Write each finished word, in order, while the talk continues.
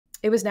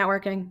It was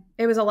networking.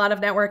 It was a lot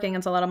of networking.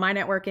 It's a lot of my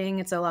networking.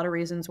 It's a lot of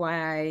reasons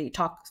why I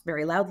talk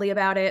very loudly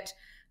about it.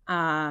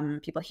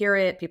 People hear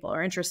it. People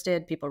are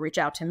interested. People reach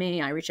out to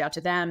me. I reach out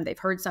to them. They've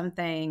heard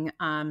something.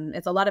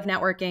 It's a lot of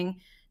networking.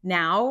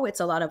 Now it's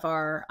a lot of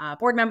our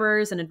board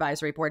members and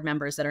advisory board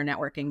members that are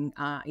networking,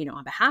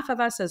 on behalf of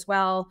us as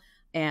well.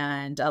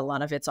 And a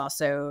lot of it's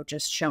also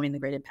just showing the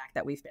great impact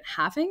that we've been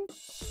having.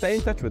 Stay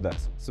in touch with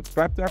us.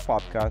 Subscribe to our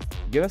podcast.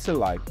 Give us a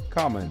like,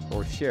 comment,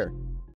 or share.